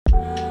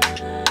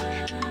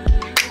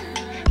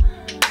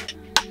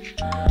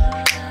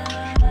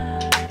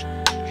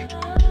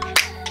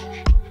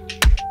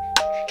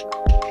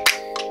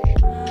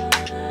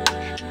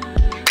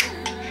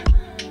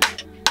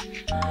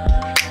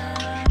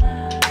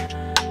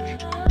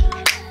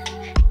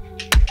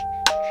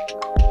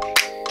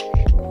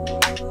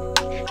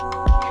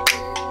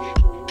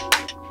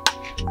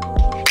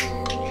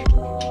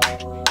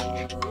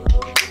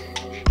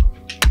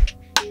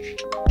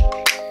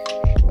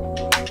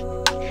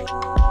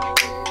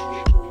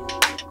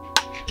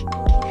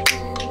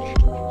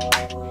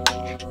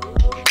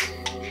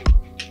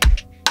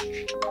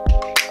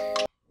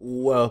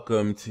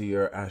Welcome to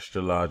your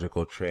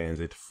astrological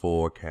transit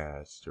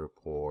forecast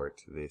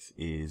report. This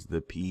is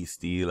the Peace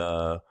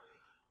Dealer.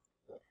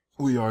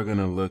 We are going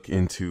to look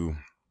into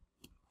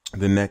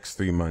the next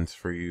 3 months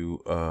for you.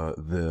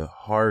 The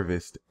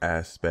harvest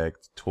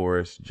aspect,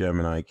 Taurus,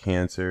 Gemini,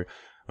 Cancer.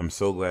 I'm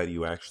so glad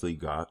you actually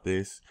got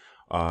this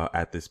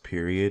at this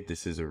period.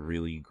 This is a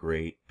really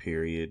great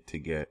period to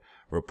get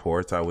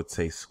reports. I would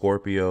say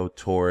Scorpio,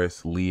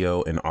 Taurus,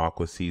 Leo, and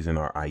Aqua season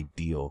are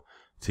ideal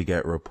to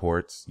get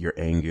reports, your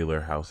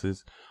angular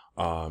houses.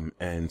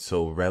 And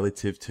so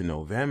relative to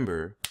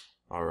November,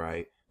 all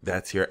right,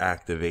 that's your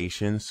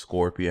activation.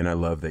 Scorpio, and I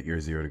love that you're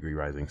 0 degree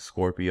rising.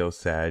 Scorpio,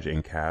 Sag,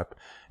 and Cap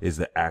is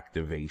the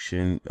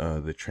activation,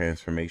 the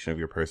transformation of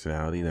your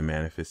personality, the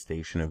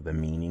manifestation of the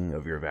meaning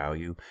of your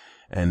value,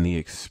 and the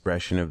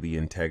expression of the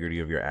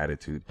integrity of your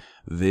attitude.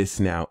 This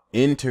now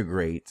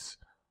integrates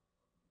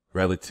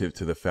relative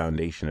to the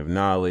foundation of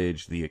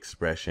knowledge, the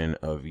expression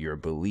of your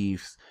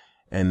beliefs,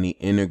 and the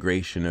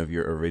integration of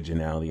your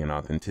originality and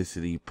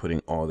authenticity, putting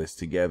all this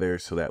together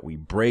so that we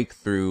break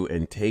through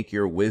and take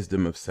your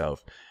wisdom of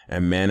self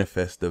and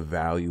manifest the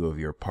value of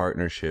your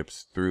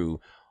partnerships through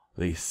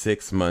the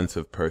 6 months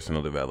of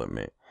personal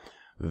development.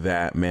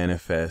 That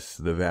manifests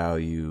the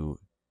value,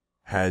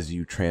 has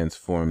you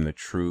transform the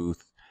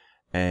truth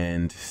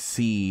and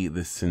see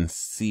the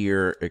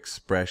sincere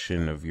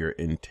expression of your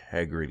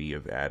integrity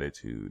of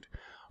attitude.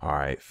 All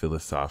right,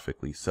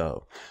 philosophically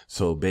so.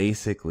 So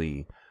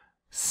basically,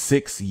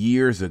 6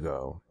 years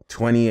ago,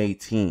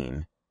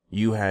 2018,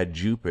 you had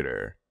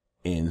Jupiter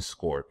in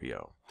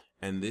Scorpio.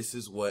 And this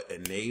is what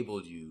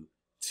enabled you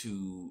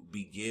to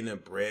begin a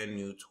brand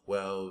new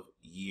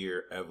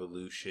 12-year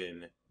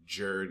evolution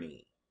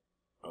journey.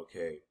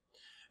 Okay.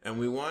 And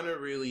we want to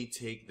really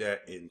take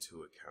that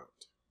into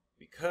account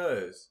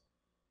because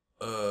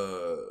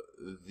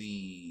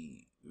the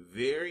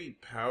very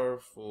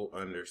powerful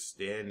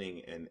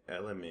understanding and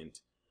element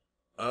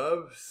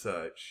of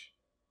such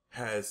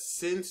has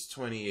since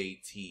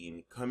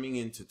 2018 coming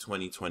into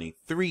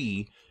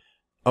 2023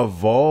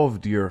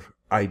 evolved your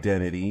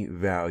identity,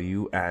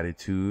 value,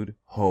 attitude,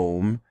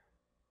 home,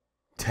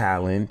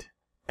 talent,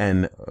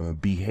 and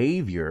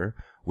behavior,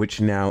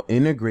 which now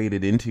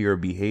integrated into your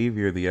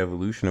behavior the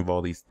evolution of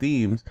all these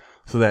themes,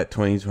 so that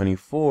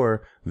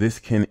 2024 this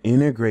can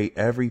integrate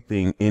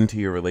everything into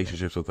your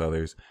relationships with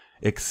others,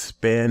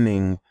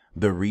 expanding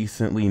the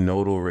recently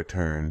nodal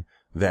return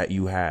that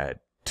you had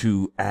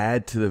to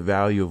add to the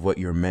value of what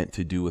you're meant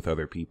to do with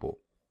other people.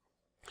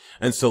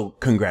 And so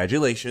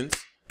congratulations.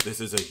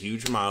 This is a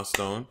huge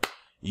milestone.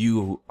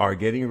 You are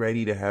getting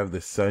ready to have the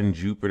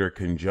Sun-Jupiter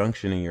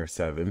conjunction in your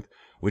 7th,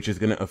 which is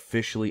going to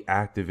officially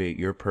activate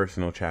your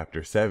personal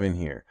chapter 7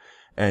 here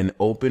and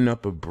open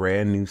up a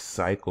brand new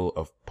cycle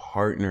of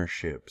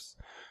partnerships.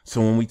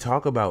 So when we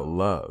talk about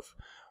love,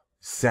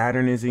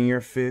 Saturn is in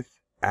your 5th,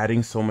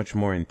 adding so much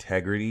more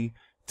integrity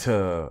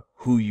to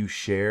who you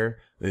share,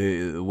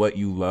 what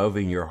you love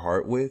in your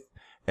heart with,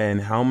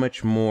 and how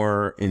much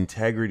more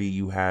integrity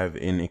you have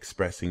in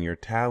expressing your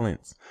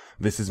talents.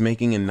 This is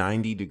making a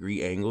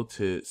 90-degree angle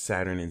to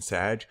Saturn and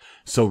Sag.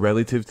 So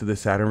relative to the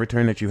Saturn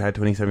return that you had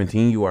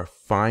 2017, you are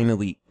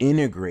finally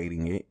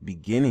integrating it,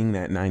 beginning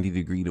that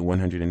 90-degree to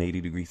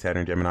 180-degree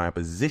Saturn Gemini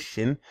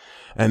opposition.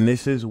 And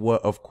this is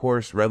what, of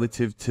course,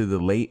 relative to the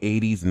late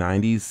 80s,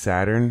 90s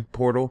Saturn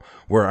portal,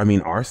 where, I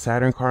mean, our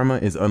Saturn karma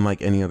is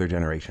unlike any other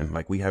generation.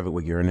 Like we have it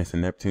with Uranus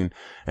and Neptune,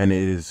 and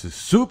it is a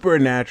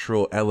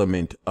supernatural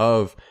element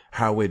of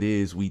how it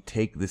is we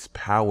take this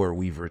power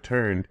we've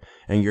returned,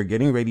 and you're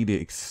getting ready to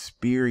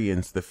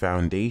experience the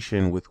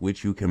foundation with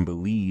which you can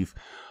believe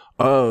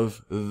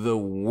of the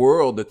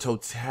world, the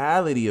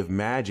totality of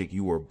magic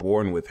you were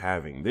born with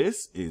having.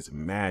 This is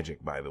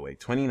magic, by the way.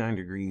 29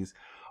 degrees,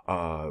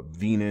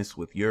 Venus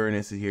with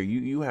Uranus is here.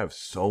 You have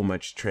so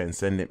much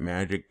transcendent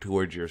magic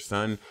towards your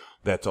sun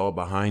that's all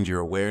behind your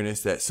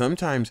awareness that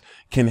sometimes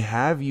can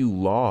have you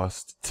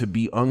lost to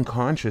be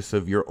unconscious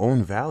of your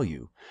own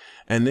value.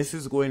 And this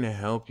is going to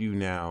help you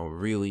now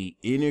really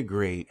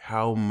integrate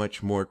how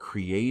much more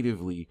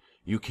creatively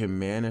you can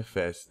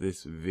manifest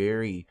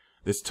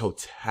this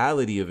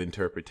totality of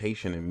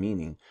interpretation and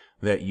meaning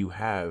that you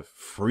have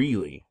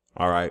freely.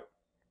 All right.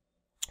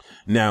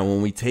 Now,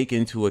 when we take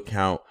into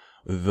account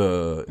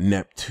the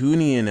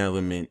Neptunian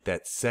element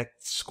that's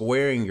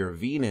squaring your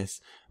Venus,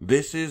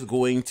 this is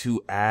going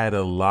to add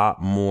a lot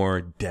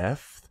more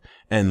depth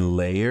and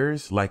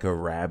layers, like a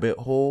rabbit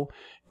hole,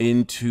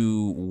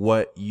 into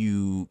what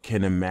you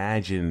can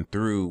imagine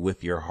through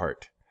with your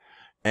heart.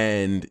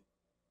 And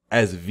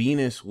as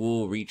Venus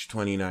will reach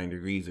 29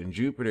 degrees in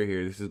Jupiter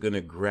here, this is going to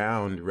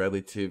ground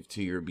relative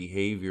to your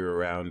behavior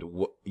around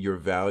what your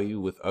value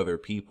with other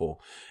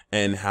people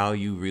and how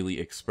you really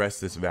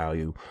express this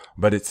value.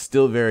 But it's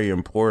still very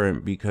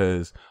important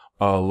because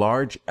a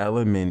large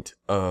element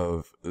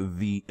of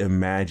the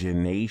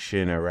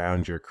imagination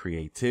around your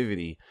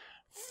creativity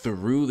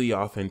through the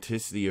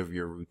authenticity of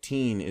your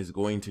routine is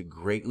going to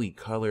greatly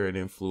color and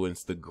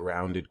influence the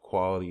grounded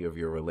quality of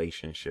your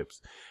relationships.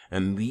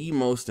 And the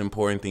most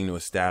important thing to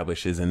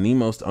establish is, in the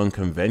most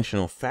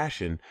unconventional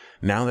fashion,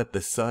 now that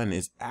the sun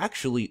is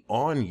actually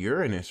on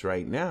Uranus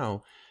right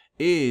now,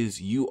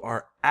 is you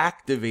are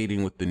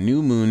activating with the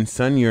new moon,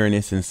 Sun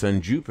Uranus and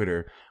Sun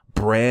Jupiter,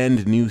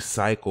 brand new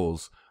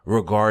cycles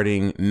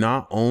regarding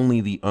not only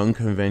the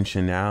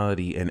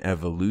unconventionality and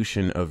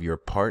evolution of your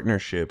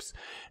partnerships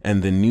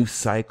and the new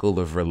cycle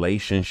of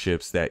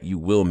relationships that you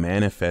will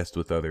manifest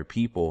with other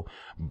people,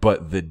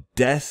 but the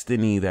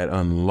destiny that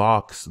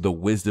unlocks the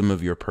wisdom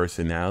of your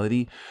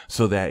personality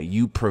so that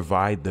you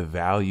provide the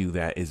value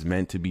that is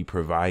meant to be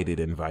provided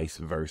and vice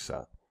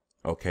versa.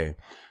 Okay,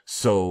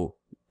 so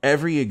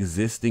every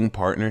existing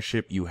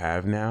partnership you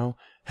have now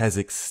has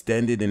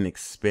extended and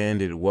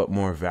expanded what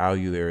more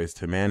value there is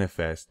to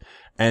manifest.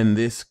 And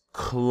this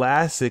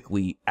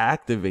classically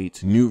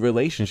activates new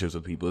relationships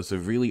with people. It's a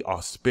really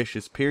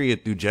auspicious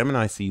period through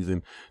Gemini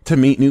season to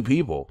meet new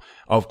people.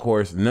 Of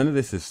course, none of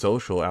this is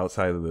social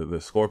outside of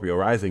the Scorpio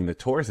rising. The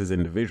Taurus is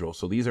individual.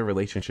 So these are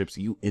relationships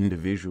you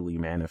individually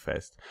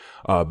manifest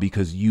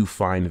because you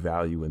find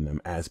value in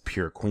them as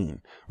pure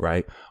queen,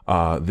 right?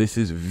 This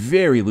is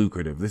very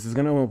lucrative. This is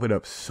going to open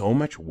up so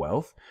much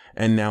wealth.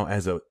 And now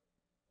as a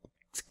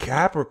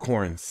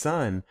Capricorn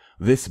sun,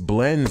 this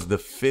blends the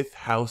 5th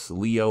house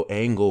Leo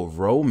angle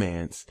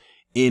romance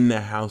in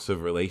the house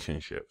of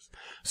relationships.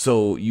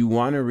 So you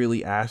want to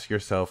really ask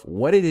yourself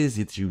what it is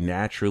that you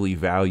naturally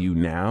value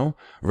now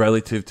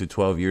relative to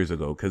 12 years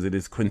ago, because it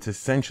is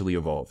quintessentially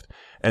evolved.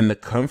 And the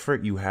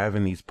comfort you have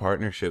in these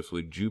partnerships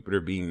with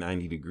Jupiter being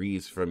 90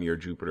 degrees from your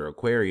Jupiter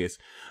Aquarius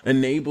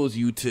enables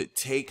you to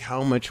take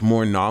how much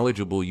more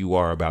knowledgeable you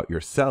are about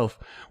yourself,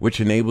 which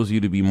enables you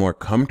to be more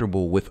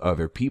comfortable with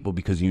other people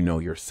because you know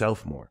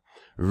yourself more.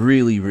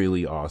 Really,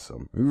 really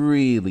awesome.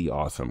 Really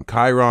awesome.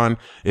 Chiron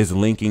is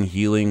linking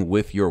healing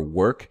with your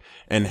work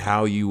and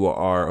how you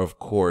are, of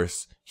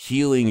course,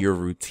 healing your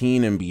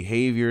routine and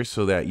behavior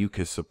so that you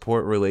can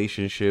support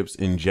relationships,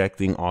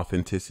 injecting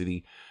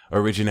authenticity,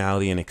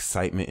 originality, and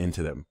excitement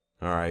into them.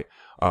 All right.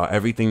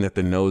 Everything that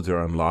the nodes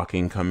are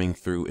unlocking coming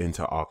through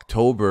into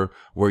October,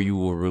 where you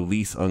will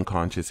release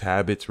unconscious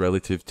habits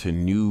relative to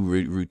new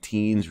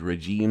routines,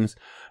 regimes,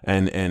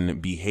 and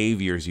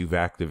behaviors you've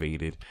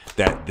activated,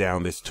 that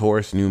down this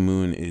Taurus new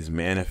moon is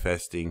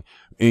manifesting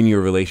in your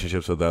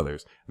relationships with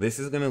others. This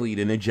is going to lead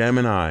into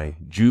Gemini.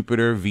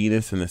 Jupiter,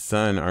 Venus, and the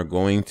Sun are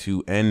going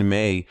to end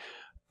May,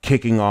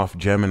 kicking off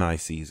Gemini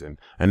season.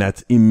 And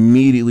that's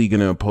immediately going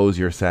to oppose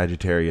your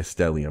Sagittarius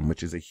stellium,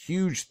 which is a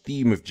huge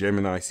theme of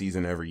Gemini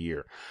season every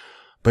year.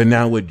 But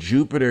now with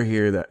Jupiter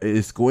here, that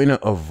is going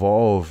to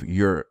evolve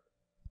your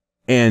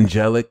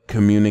angelic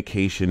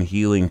communication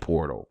healing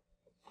portal.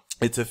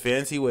 It's a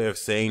fancy way of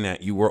saying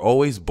that you were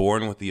always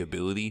born with the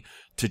ability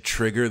to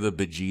trigger the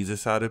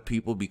bejesus out of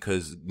people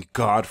because,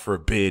 God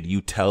forbid,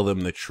 you tell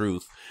them the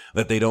truth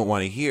that they don't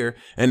want to hear.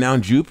 And now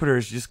Jupiter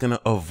is just going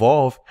to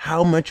evolve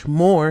how much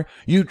more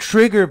you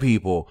trigger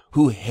people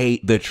who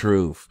hate the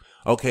truth.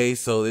 Okay,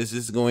 so this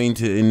is going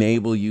to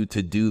enable you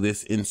to do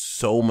this in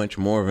so much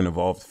more of an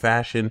evolved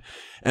fashion.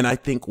 And I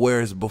think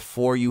whereas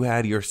before you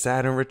had your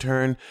Saturn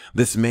return,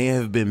 this may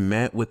have been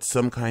met with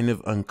some kind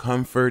of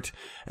uncomfort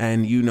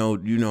and,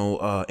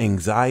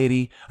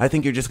 anxiety. I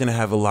think you're just going to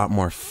have a lot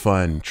more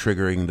fun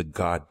triggering the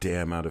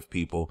goddamn out of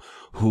people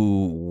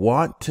who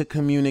want to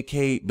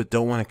communicate, but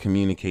don't want to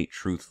communicate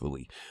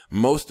truthfully.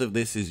 Most of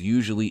this is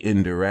usually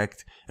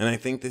indirect. And I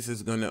think this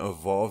is going to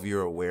evolve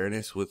your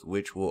awareness, with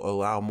which will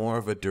allow more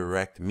of a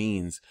direct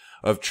means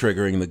of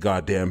triggering the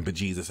goddamn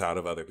bejesus out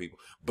of other people.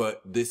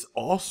 But this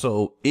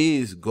also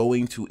is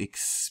going to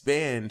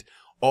expand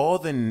all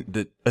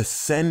the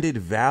ascended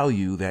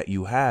value that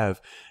you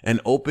have and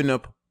open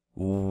up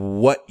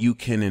what you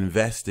can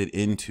invest it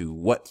into,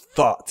 what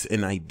thoughts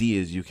and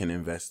ideas you can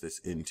invest this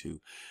into.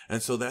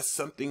 And so that's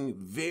something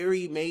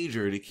very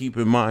major to keep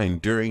in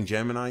mind during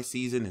Gemini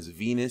season, as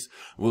Venus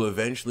will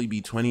eventually be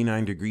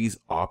 29 degrees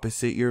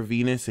opposite your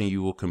Venus, and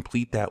you will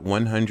complete that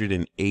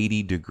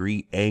 180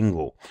 degree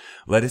angle.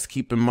 Let us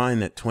keep in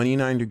mind that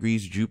 29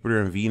 degrees Jupiter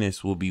and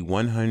Venus will be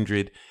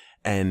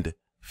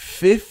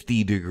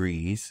 150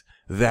 degrees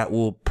that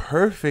will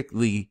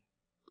perfectly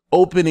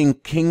opening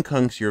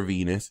quincunx your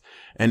Venus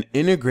and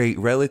integrate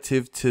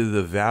relative to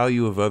the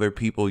value of other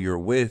people you're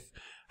with,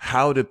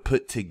 how to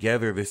put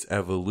together this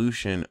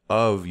evolution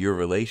of your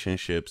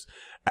relationships,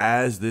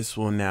 as this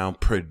will now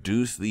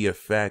produce the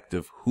effect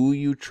of who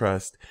you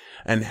trust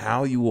and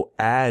how you will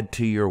add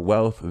to your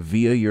wealth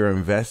via your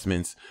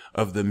investments,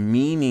 of the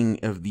meaning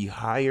of the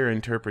higher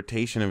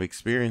interpretation of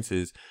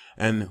experiences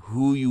and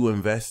who you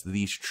invest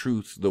these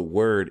truths, the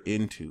word,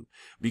 into.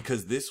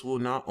 Because this will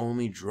not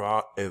only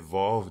draw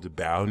evolved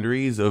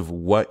boundaries of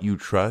what you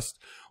trust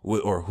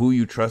or who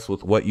you trust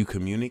with what you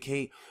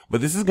communicate,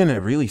 but this is going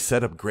to really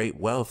set up great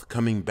wealth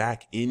coming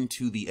back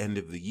into the end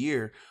of the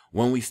year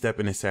when we step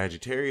into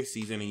Sagittarius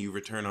season and you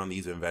return on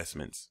these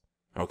investments.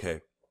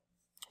 Okay.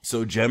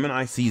 So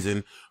Gemini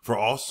season, for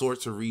all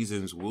sorts of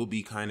reasons, will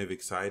be kind of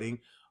exciting.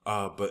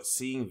 But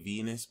seeing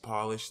Venus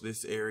polish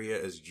this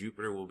area as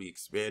Jupiter will be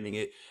expanding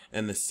it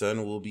and the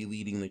sun will be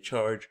leading the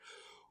charge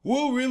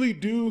will really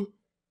do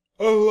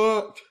a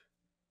lot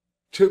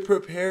to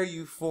prepare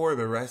you for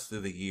the rest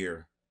of the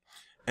year.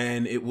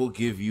 And it will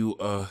give you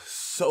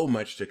so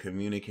much to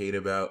communicate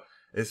about,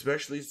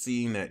 especially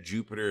seeing that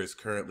Jupiter is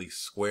currently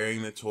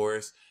squaring the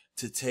Taurus,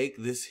 to take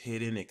this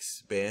hidden,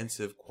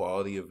 expansive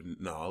quality of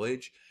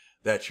knowledge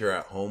that you're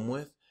at home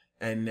with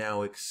and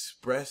now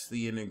express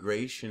the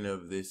integration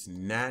of this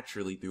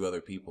naturally through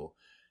other people.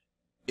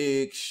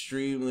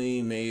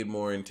 Extremely made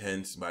more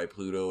intense by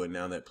Pluto, and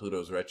now that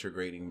Pluto's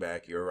retrograding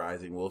back, your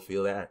rising will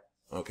feel that.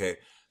 Okay,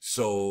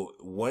 so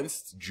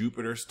once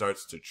Jupiter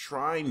starts to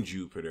trine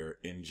Jupiter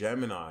in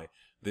Gemini,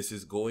 this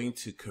is going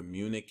to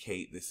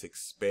communicate this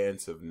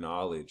expansive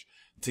knowledge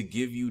to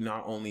give you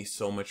not only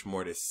so much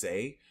more to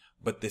say,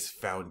 but this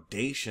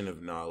foundation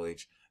of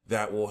knowledge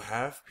that will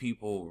have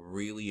people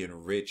really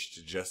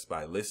enriched just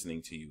by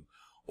listening to you.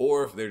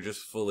 Or if they're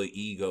just full of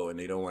ego and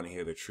they don't want to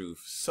hear the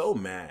truth, so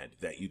mad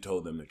that you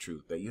told them the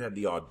truth, that you had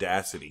the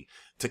audacity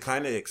to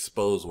kind of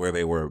expose where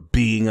they were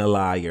being a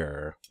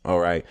liar. All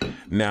right.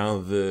 Now,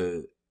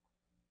 the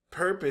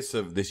purpose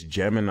of this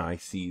Gemini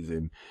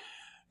season,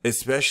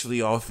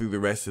 especially all through the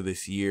rest of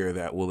this year,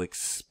 that will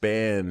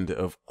expand,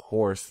 of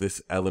course,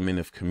 this element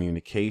of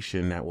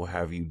communication that will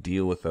have you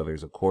deal with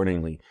others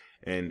accordingly.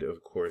 And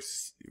of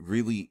course,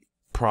 really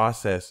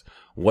process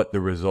what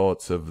the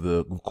results of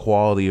the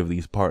quality of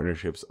these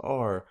partnerships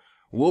are,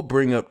 will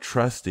bring up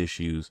trust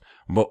issues,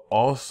 but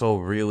also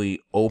really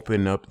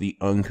open up the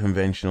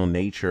unconventional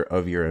nature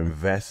of your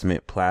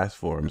investment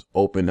platforms,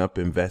 open up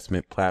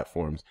investment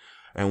platforms.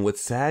 And with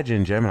Sag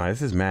and Gemini,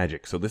 this is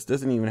magic. So this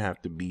doesn't even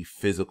have to be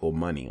physical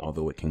money,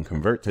 although it can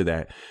convert to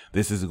that.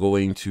 This is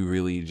going to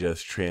really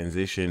just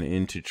transition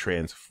into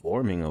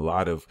transforming a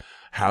lot of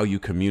how you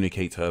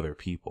communicate to other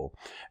people.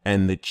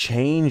 And the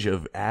change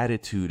of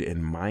attitude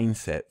and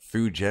mindset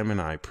through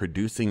Gemini,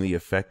 producing the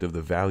effect of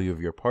the value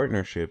of your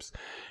partnerships,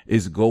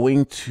 is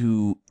going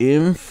to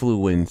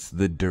influence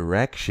the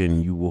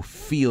direction you will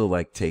feel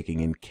like taking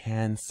in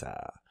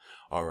Cancer.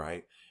 All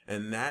right.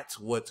 And that's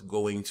what's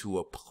going to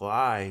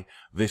apply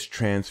this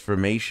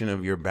transformation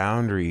of your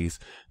boundaries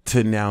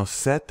to now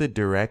set the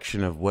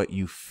direction of what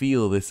you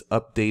feel this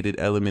updated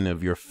element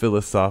of your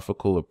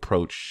philosophical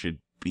approach should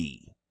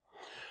be.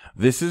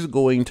 This is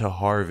going to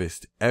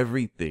harvest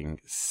everything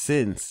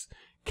since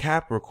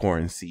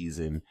Capricorn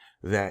season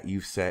that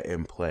you've set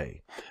in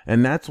play.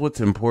 And that's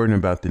what's important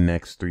about the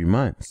next 3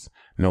 months.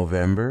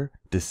 November,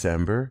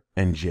 December,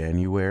 and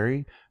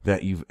January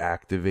that you've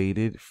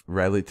activated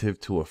relative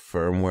to a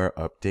firmware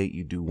update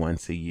you do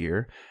once a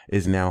year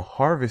is now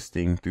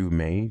harvesting through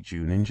May,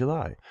 June, and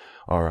July.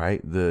 All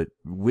right. The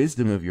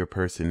wisdom of your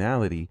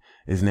personality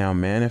is now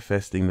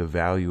manifesting the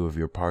value of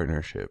your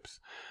partnerships.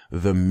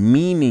 The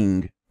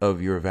meaning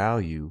of your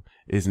value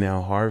is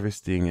now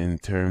harvesting in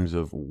terms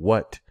of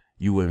what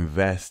you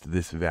invest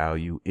this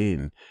value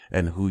in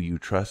and who you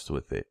trust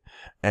with it.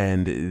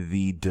 And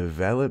the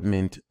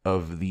development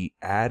of the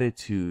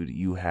attitude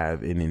you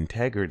have in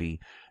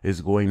integrity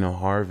is going to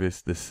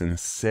harvest the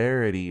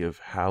sincerity of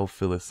how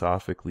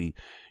philosophically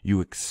you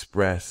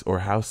express, or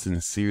how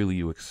sincerely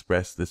you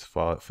express this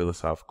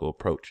philosophical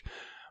approach.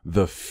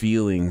 The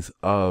feelings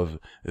of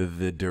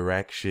the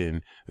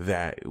direction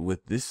that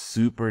with this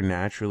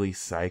supernaturally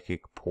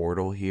psychic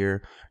portal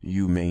here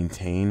you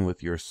maintain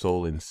with your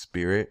soul and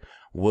spirit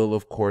will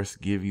of course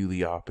give you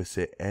the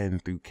opposite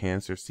end through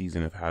Cancer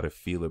season of how to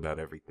feel about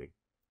everything.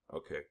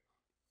 Okay.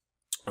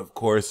 Of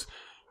course,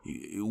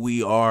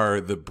 we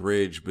are the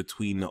bridge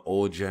between the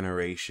old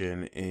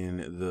generation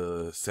in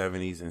the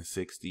 70s and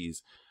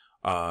 60s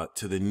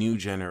to the new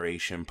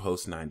generation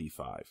post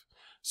 95.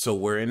 So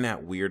we're in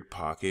that weird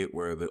pocket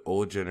where the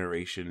old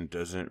generation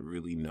doesn't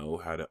really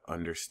know how to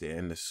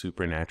understand the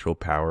supernatural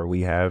power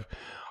we have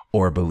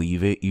or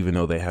believe it, even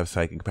though they have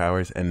psychic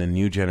powers. And the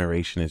new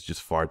generation is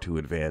just far too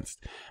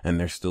advanced and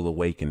they're still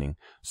awakening.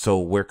 So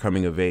we're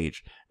coming of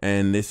age.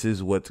 And this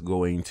is what's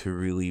going to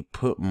really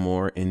put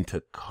more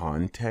into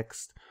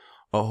context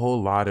a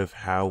whole lot of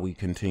how we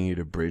continue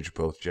to bridge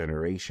both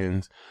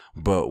generations,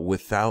 but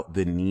without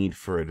the need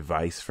for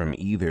advice from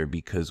either,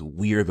 because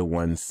we're the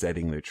ones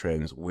setting the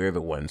trends. We're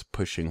the ones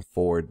pushing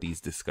forward these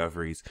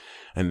discoveries.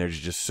 And there's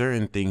just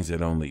certain things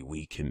that only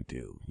we can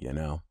do, you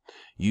know?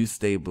 You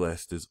stay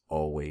blessed as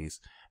always,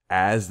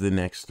 as the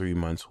next 3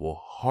 months will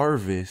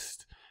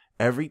harvest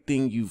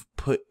everything you've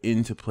put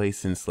into place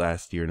since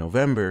last year,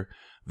 November.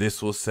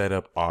 This will set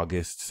up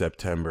August,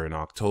 September, and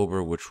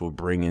October, which will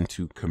bring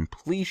into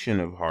completion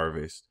of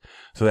harvest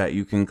so that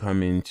you can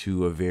come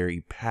into a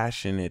very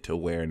passionate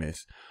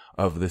awareness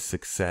of the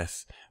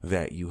success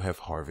that you have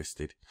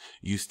harvested.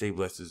 You stay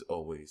blessed as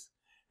always.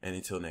 And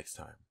until next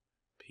time,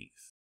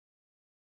 peace.